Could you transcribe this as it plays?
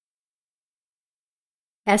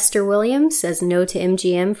Esther Williams says no to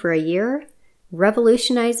MGM for a year,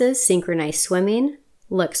 revolutionizes synchronized swimming,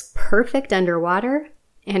 looks perfect underwater,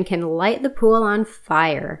 and can light the pool on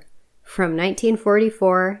fire. From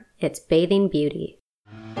 1944, it's Bathing Beauty.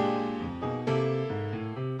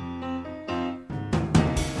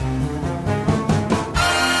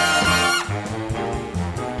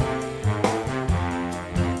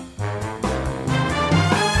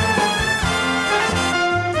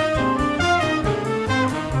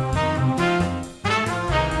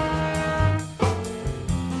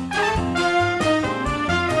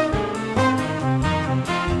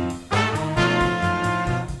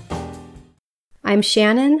 I'm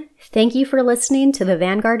Shannon. Thank you for listening to the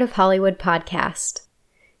Vanguard of Hollywood podcast.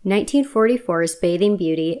 1944's Bathing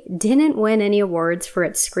Beauty didn't win any awards for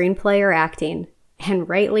its screenplay or acting, and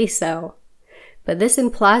rightly so. But this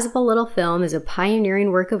implausible little film is a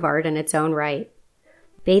pioneering work of art in its own right.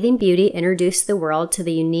 Bathing Beauty introduced the world to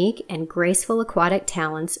the unique and graceful aquatic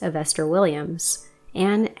talents of Esther Williams,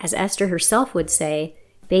 and, as Esther herself would say,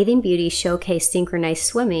 Bathing Beauty showcased synchronized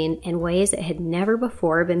swimming in ways that had never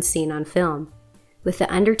before been seen on film. With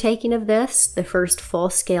the undertaking of this, the first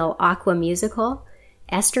full-scale aqua musical,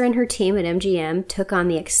 Esther and her team at MGM took on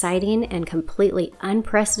the exciting and completely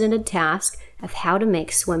unprecedented task of how to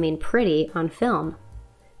make swimming pretty on film.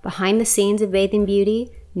 Behind the scenes of Bathing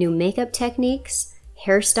Beauty, new makeup techniques,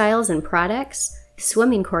 hairstyles and products,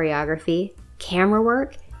 swimming choreography, camera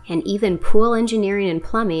work, and even pool engineering and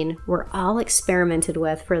plumbing were all experimented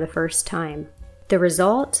with for the first time. The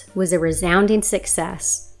result was a resounding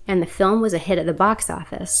success, and the film was a hit at the box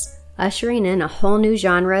office, ushering in a whole new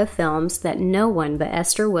genre of films that no one but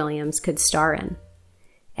Esther Williams could star in.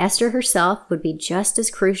 Esther herself would be just as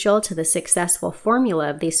crucial to the successful formula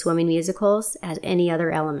of these swimming musicals as any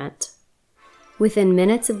other element. Within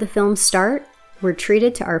minutes of the film's start, we're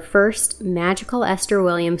treated to our first magical Esther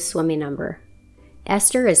Williams swimming number.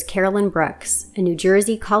 Esther is Carolyn Brooks, a New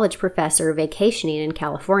Jersey college professor vacationing in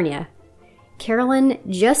California. Carolyn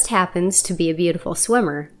just happens to be a beautiful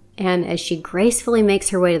swimmer, and as she gracefully makes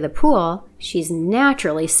her way to the pool, she's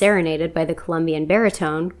naturally serenaded by the Colombian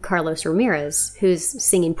baritone Carlos Ramirez, who's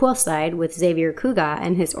singing poolside with Xavier Cugat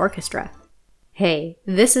and his orchestra. Hey,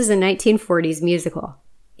 this is a 1940s musical.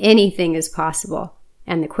 Anything is possible,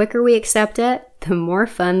 and the quicker we accept it, the more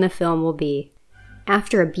fun the film will be.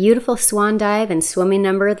 After a beautiful swan dive and swimming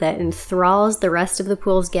number that enthralls the rest of the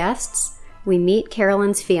pool's guests, we meet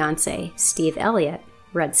Carolyn's fiancé, Steve Elliott,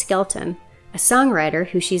 Red Skelton, a songwriter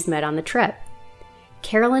who she's met on the trip.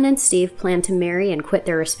 Carolyn and Steve plan to marry and quit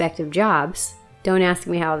their respective jobs. Don't ask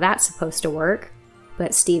me how that's supposed to work.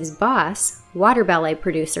 But Steve's boss, water ballet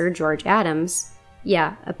producer George Adams,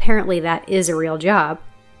 yeah, apparently that is a real job,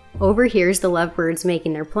 overhears the lovebirds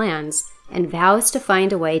making their plans and vows to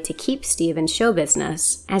find a way to keep Steve in show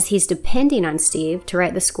business, as he's depending on Steve to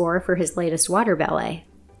write the score for his latest water ballet.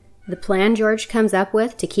 The plan George comes up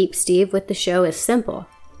with to keep Steve with the show is simple.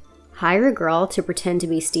 Hire a girl to pretend to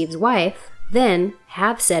be Steve's wife, then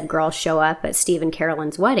have said girl show up at Steve and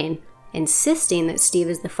Carolyn's wedding, insisting that Steve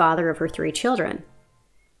is the father of her 3 children.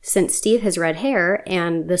 Since Steve has red hair,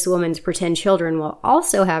 and this woman's pretend children will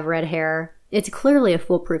also have red hair, it's clearly a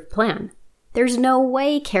foolproof plan. There's no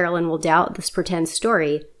way Carolyn will doubt this pretend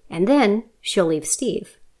story, and then she'll leave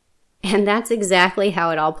Steve. And that's exactly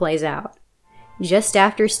how it all plays out. Just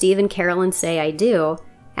after Steve and Carolyn say I do,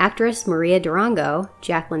 actress Maria Durango,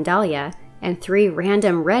 Jacqueline Dahlia, and 3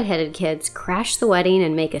 random redheaded kids crash the wedding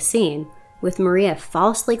and make a scene, with Maria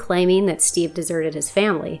falsely claiming that Steve deserted his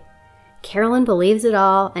family. Carolyn believes it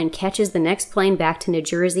all and catches the next plane back to New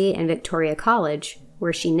Jersey and Victoria College,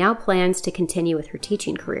 where she now plans to continue with her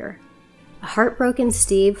teaching career. A heartbroken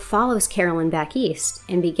Steve follows Carolyn back east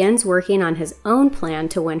and begins working on his own plan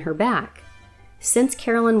to win her back. Since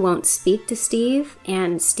Carolyn won't speak to Steve,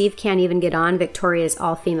 and Steve can't even get on Victoria's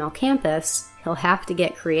all-female campus, he'll have to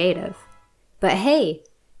get creative. But hey,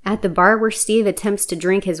 at the bar where Steve attempts to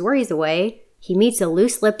drink his worries away, he meets a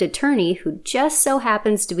loose-lipped attorney who just so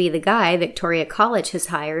happens to be the guy Victoria College has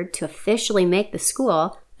hired to officially make the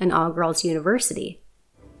school an all-girls university.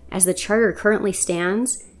 As the charter currently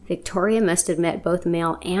stands, Victoria must admit both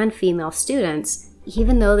male and female students,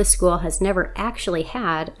 even though the school has never actually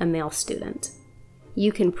had a male student.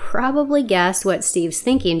 You can probably guess what Steve's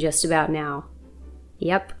thinking just about now.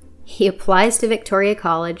 Yep, he applies to Victoria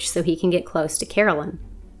College so he can get close to Carolyn.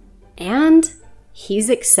 And he's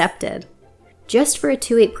accepted. Just for a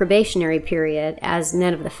 2-week probationary period, as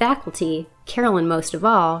none of the faculty, Carolyn most of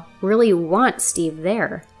all, really want Steve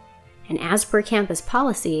there. And as per campus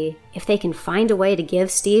policy, if they can find a way to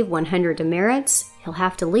give Steve 100 demerits, he'll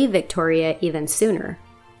have to leave Victoria even sooner.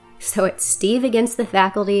 So it's Steve against the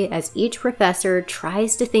faculty as each professor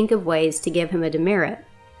tries to think of ways to give him a demerit.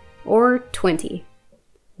 Or 20.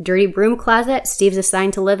 Dirty broom closet Steve's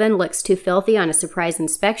assigned to live in looks too filthy on a surprise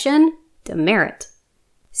inspection. Demerit.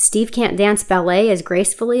 Steve can't dance ballet as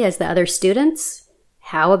gracefully as the other students.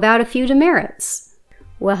 How about a few demerits?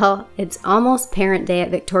 Well, it's almost parent day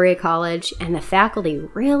at Victoria College, and the faculty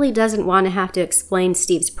really doesn't want to have to explain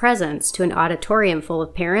Steve's presence to an auditorium full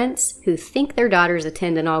of parents who think their daughters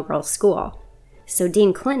attend an all-girls school. So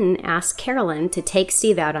Dean Clinton asks Carolyn to take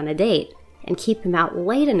Steve out on a date and keep him out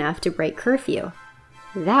late enough to break curfew.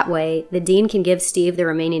 That way, the dean can give Steve the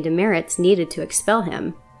remaining demerits needed to expel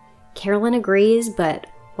him. Carolyn agrees, but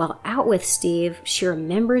while out with Steve, she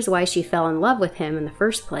remembers why she fell in love with him in the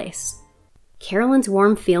first place. Carolyn's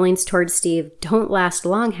warm feelings towards Steve don't last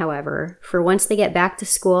long, however, for once they get back to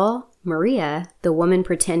school, Maria, the woman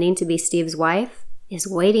pretending to be Steve's wife, is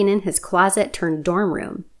waiting in his closet-turned-dorm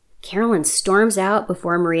room. Carolyn storms out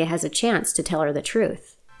before Maria has a chance to tell her the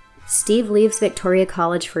truth. Steve leaves Victoria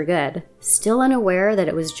College for good, still unaware that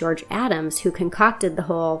it was George Adams who concocted the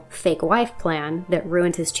whole fake wife plan that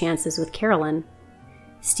ruined his chances with Carolyn.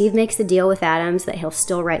 Steve makes a deal with Adams that he'll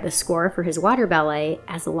still write the score for his water ballet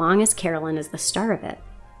as long as Carolyn is the star of it.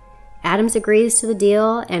 Adams agrees to the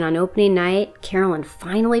deal, and on opening night, Carolyn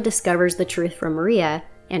finally discovers the truth from Maria,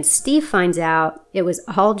 and Steve finds out it was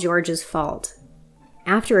all George's fault.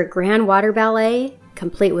 After a grand water ballet,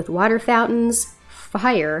 complete with water fountains,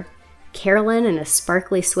 fire, Carolyn in a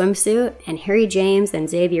sparkly swimsuit, and Harry James and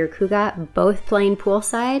Xavier Cugat both playing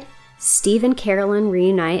poolside, Steve and Carolyn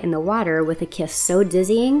reunite in the water with a kiss so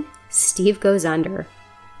dizzying, Steve goes under.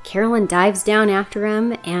 Carolyn dives down after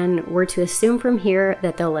him, and we're to assume from here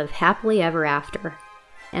that they'll live happily ever after.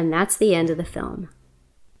 And that's the end of the film.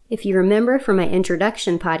 If you remember from my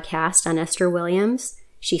introduction podcast on Esther Williams,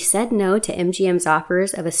 she said no to MGM's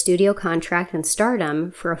offers of a studio contract and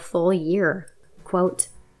stardom for a full year. Quote,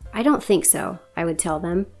 "I don't think so," I would tell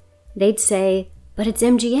them. They'd say, "But it's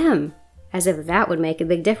MGM," as if that would make a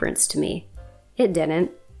big difference to me. It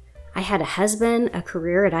didn't. I had a husband, a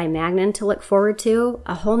career at iMagnin to look forward to,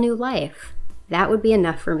 a whole new life. That would be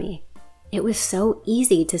enough for me. It was so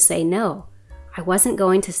easy to say no. I wasn't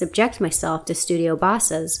going to subject myself to studio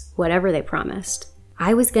bosses, whatever they promised.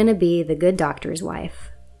 I was going to be the good doctor's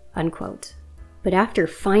wife." Unquote. But after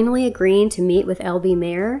finally agreeing to meet with L.B.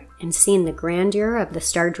 Mayer and seeing the grandeur of the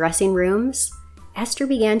star dressing rooms, Esther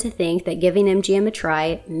began to think that giving MGM a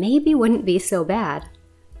try maybe wouldn't be so bad.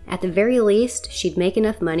 At the very least, she'd make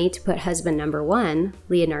enough money to put husband number one,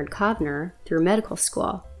 Leonard Kovner, through medical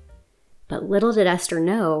school. But little did Esther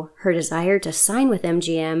know, her desire to sign with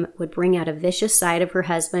MGM would bring out a vicious side of her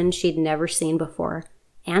husband she'd never seen before,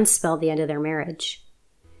 and spell the end of their marriage.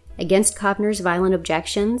 Against Kovner's violent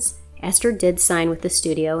objections, Esther did sign with the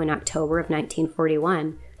studio in October of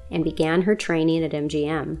 1941 and began her training at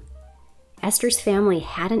MGM. Esther's family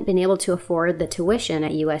hadn't been able to afford the tuition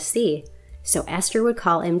at USC, so Esther would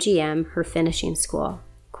call MGM her finishing school.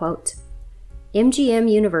 Quote, "MGM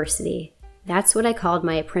University, that's what I called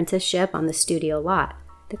my apprenticeship on the studio lot,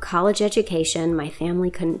 the college education my family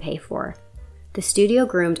couldn't pay for. The studio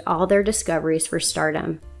groomed all their discoveries for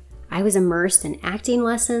stardom. I was immersed in acting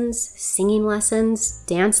lessons, singing lessons,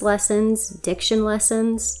 dance lessons, diction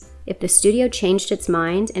lessons. If the studio changed its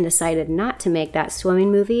mind and decided not to make that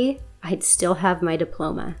swimming movie, I'd still have my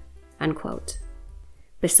diploma." Unquote.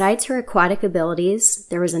 Besides her aquatic abilities,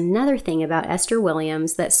 there was another thing about Esther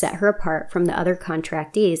Williams that set her apart from the other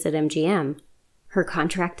contractees at MGM: her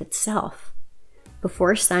contract itself.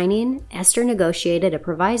 Before signing, Esther negotiated a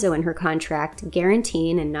proviso in her contract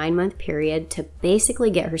guaranteeing a 9-month period to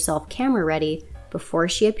basically get herself camera ready before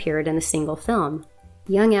she appeared in a single film.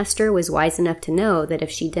 Young Esther was wise enough to know that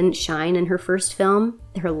if she didn't shine in her first film,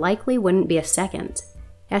 there likely wouldn't be a second.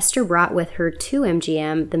 Esther brought with her to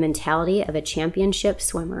MGM the mentality of a championship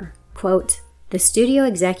swimmer. Quote, "The studio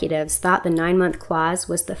executives thought the 9-month clause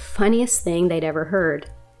was the funniest thing they'd ever heard.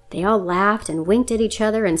 They all laughed and winked at each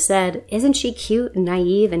other and said, 'Isn't she cute and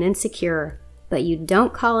naive and insecure?' But you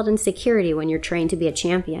don't call it insecurity when you're trained to be a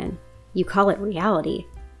champion. You call it reality.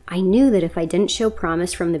 I knew that if I didn't show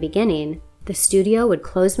promise from the beginning, the studio would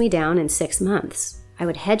close me down in 6 months. I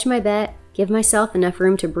would hedge my bet, give myself enough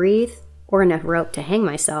room to breathe, or enough rope to hang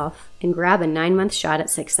myself, and grab a 9-month shot at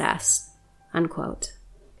success." Unquote.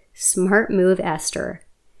 Smart move, Esther.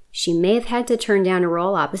 She may have had to turn down a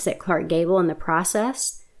role opposite Clark Gable in the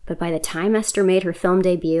process, but by the time Esther made her film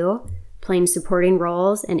debut, playing supporting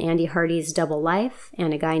roles in Andy Hardy's Double Life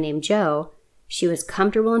and A Guy Named Joe, she was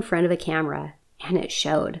comfortable in front of a camera, and it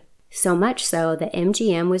showed. So much so that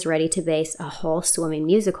MGM was ready to base a whole swimming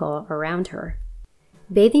musical around her.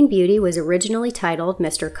 Bathing Beauty was originally titled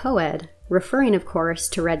Mr. Coed, referring, of course,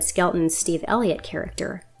 to Red Skelton's Steve Elliott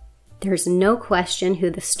character. There's no question who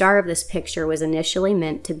the star of this picture was initially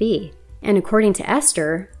meant to be. And according to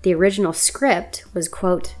Esther, the original script was,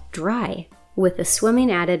 quote, dry, with the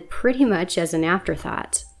swimming added pretty much as an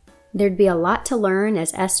afterthought. There'd be a lot to learn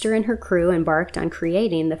as Esther and her crew embarked on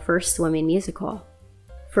creating the first swimming musical.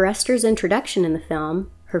 For Esther's introduction in the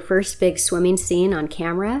film, her first big swimming scene on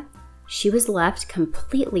camera, she was left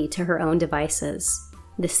completely to her own devices.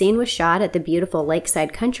 The scene was shot at the beautiful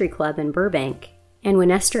Lakeside Country Club in Burbank, and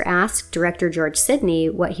when Esther asked director George Sidney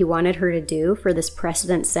what he wanted her to do for this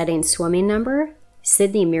precedent-setting swimming number,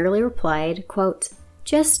 Sidney merely replied, quote,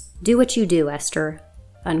 "Just do what you do, Esther,"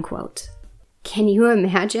 unquote. Can you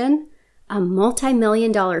imagine? A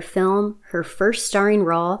multi-million-dollar film, her first starring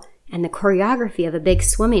role, and the choreography of a big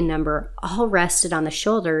swimming number all rested on the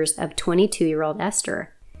shoulders of 22-year-old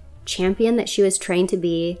Esther. Champion that she was trained to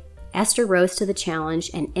be, Esther rose to the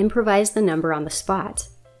challenge and improvised the number on the spot.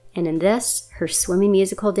 And in this, her swimming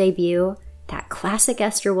musical debut, that classic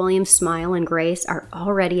Esther Williams smile and grace are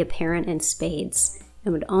already apparent in spades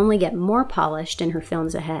and would only get more polished in her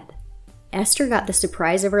films ahead. Esther got the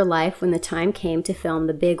surprise of her life when the time came to film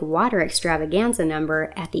the big water extravaganza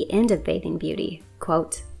number at the end of Bathing Beauty.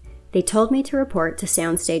 Quote, "They told me to report to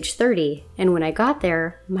Soundstage 30, and when I got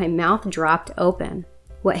there, my mouth dropped open.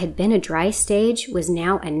 What had been a dry stage was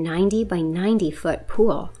now a 90 by 90 foot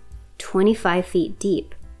pool, 25 feet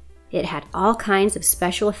deep. It had all kinds of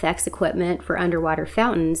special effects equipment for underwater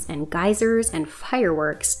fountains and geysers and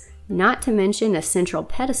fireworks, not to mention a central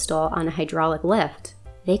pedestal on a hydraulic lift.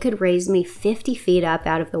 They could raise me 50 feet up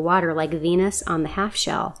out of the water like Venus on the half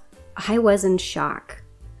shell. I was in shock,"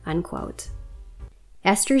 unquote.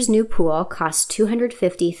 Esther's new pool cost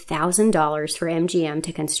 $250,000 for MGM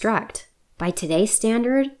to construct. By today's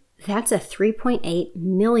standard, that's a $3.8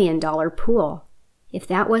 million pool. If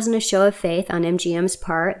that wasn't a show of faith on MGM's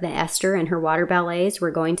part that Esther and her water ballets were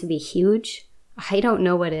going to be huge, I don't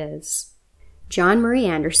know what is. John Murray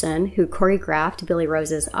Anderson, who choreographed Billy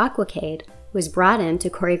Rose's Aquacade, was brought in to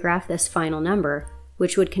choreograph this final number,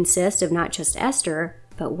 which would consist of not just Esther,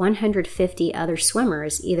 but 150 other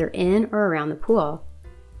swimmers either in or around the pool.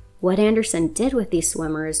 What Anderson did with these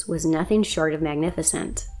swimmers was nothing short of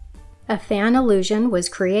magnificent. A fan illusion was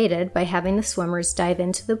created by having the swimmers dive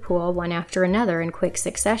into the pool one after another in quick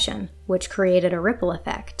succession, which created a ripple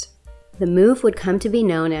effect. The move would come to be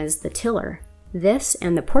known as the tiller. This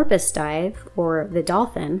and the porpoise dive, or the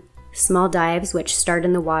dolphin, small dives which start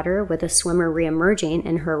in the water with a swimmer re-emerging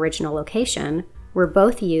in her original location, were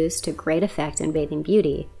both used to great effect in Bathing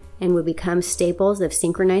Beauty and would become staples of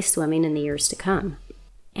synchronized swimming in the years to come.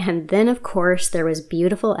 And then, of course, there was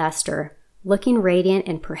beautiful Esther, looking radiant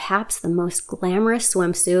in perhaps the most glamorous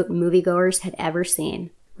swimsuit moviegoers had ever seen,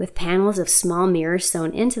 with panels of small mirrors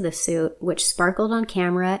sewn into the suit which sparkled on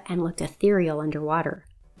camera and looked ethereal underwater.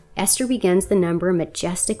 Esther begins the number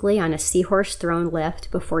majestically on a seahorse-thrown lift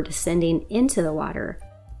before descending into the water.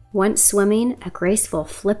 Once swimming, a graceful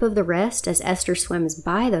flip of the wrist as Esther swims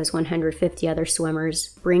by those 150 other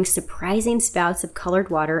swimmers brings surprising spouts of colored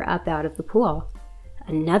water up out of the pool.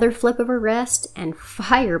 Another flip of her wrist, and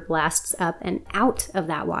fire blasts up and out of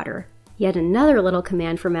that water. Yet another little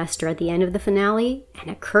command from Esther at the end of the finale, and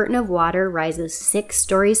a curtain of water rises 6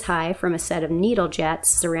 stories high from a set of needle jets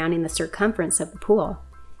surrounding the circumference of the pool.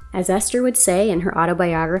 As Esther would say in her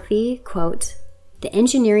autobiography, quote, "The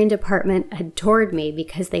engineering department adored me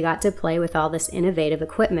because they got to play with all this innovative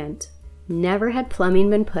equipment. Never had plumbing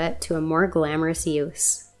been put to a more glamorous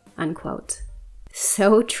use," unquote.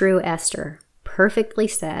 So true, Esther. Perfectly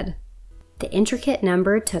said. The intricate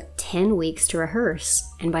number took 10 weeks to rehearse,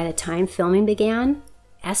 and by the time filming began,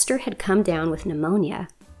 Esther had come down with pneumonia.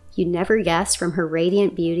 You'd never guess from her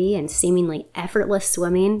radiant beauty and seemingly effortless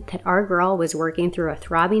swimming that our girl was working through a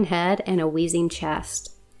throbbing head and a wheezing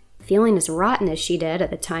chest. Feeling as rotten as she did at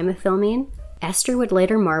the time of filming, Esther would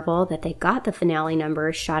later marvel that they got the finale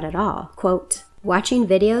number shot at all. Quote, "Watching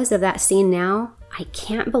videos of that scene now, I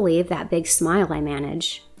can't believe that big smile I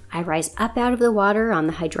manage. I rise up out of the water on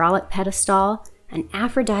the hydraulic pedestal, an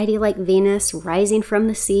Aphrodite like Venus rising from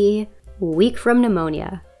the sea, weak from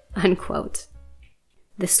pneumonia," unquote.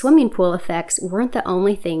 The swimming pool effects weren't the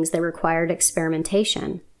only things that required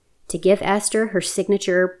experimentation. To give Esther her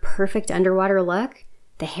signature perfect underwater look,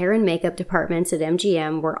 the hair and makeup departments at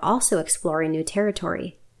MGM were also exploring new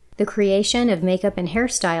territory. The creation of makeup and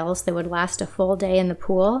hairstyles that would last a full day in the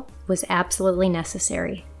pool was absolutely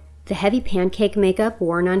necessary. The heavy pancake makeup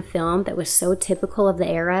worn on film that was so typical of the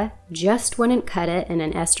era just wouldn't cut it in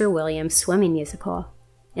an Esther Williams swimming musical.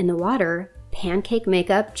 In the water, pancake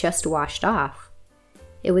makeup just washed off.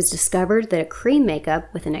 It was discovered that a cream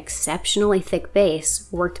makeup with an exceptionally thick base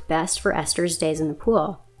worked best for Esther's days in the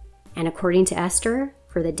pool. And according to Esther,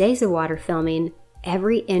 for the days of water filming,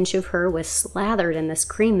 every inch of her was slathered in this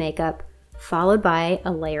cream makeup, followed by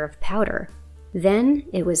a layer of powder. Then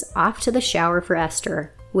it was off to the shower for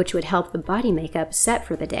Esther, which would help the body makeup set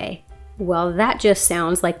for the day. Well, that just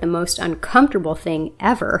sounds like the most uncomfortable thing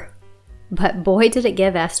ever. But boy, did it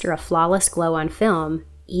give Esther a flawless glow on film,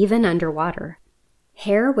 even underwater.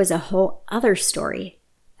 Hair was a whole other story.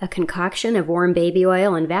 A concoction of warm baby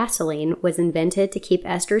oil and Vaseline was invented to keep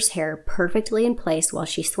Esther's hair perfectly in place while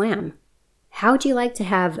she swam. How'd you like to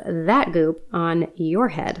have that goop on your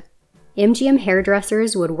head? MGM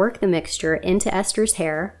hairdressers would work the mixture into Esther's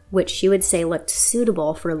hair, which she would say looked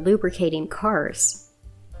suitable for lubricating cars.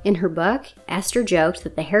 In her book, Esther joked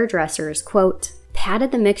that the hairdressers, quote,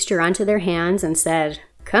 patted the mixture onto their hands and said,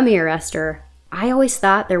 "Come here, Esther. I always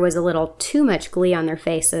thought there was a little too much glee on their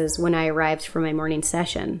faces when I arrived for my morning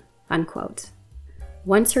session," unquote.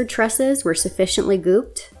 Once her tresses were sufficiently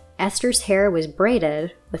gooped, Esther's hair was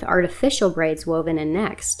braided with artificial braids woven in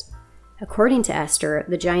next. According to Esther,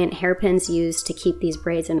 the giant hairpins used to keep these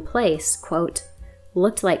braids in place, quote,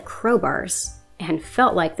 looked like crowbars, and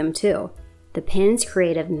felt like them too. The pins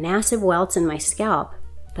created massive welts in my scalp,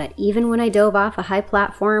 but even when I dove off a high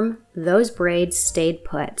platform, those braids stayed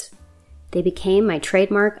put. They became my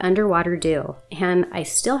trademark underwater do, and I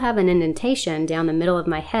still have an indentation down the middle of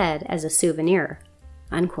my head as a souvenir,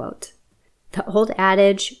 unquote. The old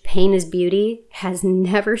adage, pain is beauty, has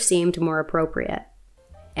never seemed more appropriate.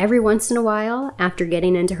 Every once in a while, after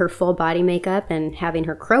getting into her full body makeup and having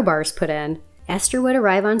her crowbars put in, Esther would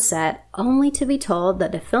arrive on set only to be told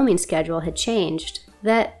that the filming schedule had changed,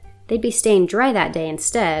 that they'd be staying dry that day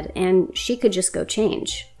instead, and she could just go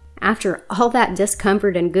change. After all that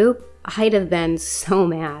discomfort and goop, I'd have been so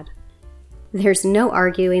mad. There's no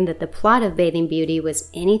arguing that the plot of Bathing Beauty was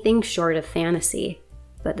anything short of fantasy,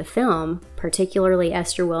 but the film, particularly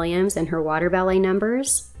Esther Williams and her water ballet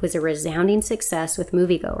numbers, was a resounding success with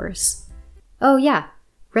moviegoers. Oh yeah,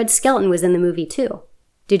 Red Skelton was in the movie too.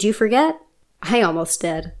 Did you forget? I almost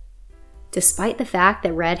did. Despite the fact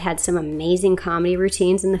that Red had some amazing comedy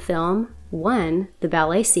routines in the film, one, the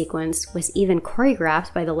ballet sequence, was even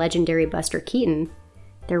choreographed by the legendary Buster Keaton,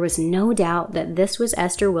 there was no doubt that this was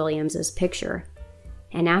Esther Williams' picture.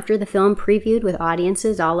 And after the film previewed with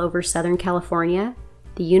audiences all over Southern California,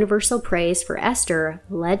 the universal praise for Esther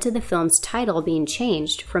led to the film's title being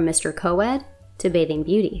changed from Mr. Coed to Bathing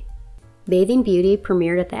Beauty. Bathing Beauty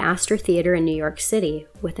premiered at the Astor Theater in New York City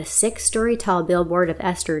with a 6-story tall billboard of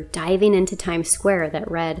Esther diving into Times Square that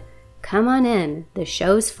read, "Come on in, the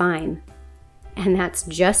show's fine." And that's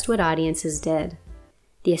just what audiences did.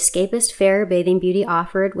 The escapist fare Bathing Beauty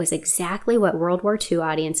offered was exactly what World War II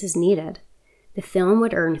audiences needed. The film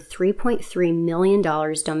would earn $3.3 million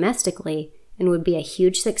domestically and would be a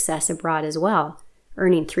huge success abroad as well,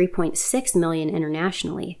 earning $3.6 million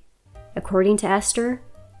internationally. According to Esther,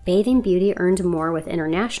 Bathing Beauty earned more with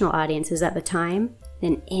international audiences at the time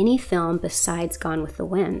than any film besides Gone with the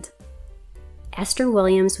Wind. Esther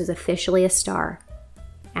Williams was officially a star.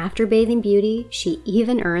 After Bathing Beauty, she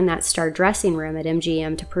even earned that star dressing room at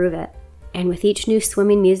MGM to prove it. And with each new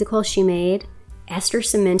swimming musical she made, Esther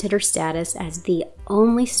cemented her status as the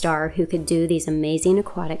only star who could do these amazing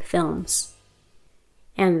aquatic films.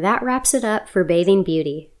 And that wraps it up for Bathing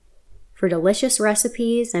Beauty. For delicious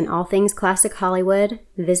recipes and all things classic Hollywood,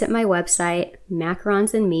 visit my website,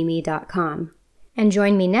 macaronsandmimi.com. And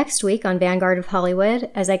join me next week on Vanguard of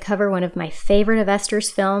Hollywood as I cover one of my favorite of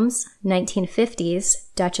Esther's films, 1950's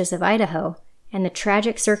Duchess of Idaho, and the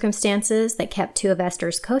tragic circumstances that kept two of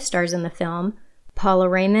Esther's co-stars in the film, Paula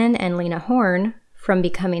Raymond and Lena Horne, from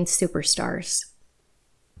becoming superstars.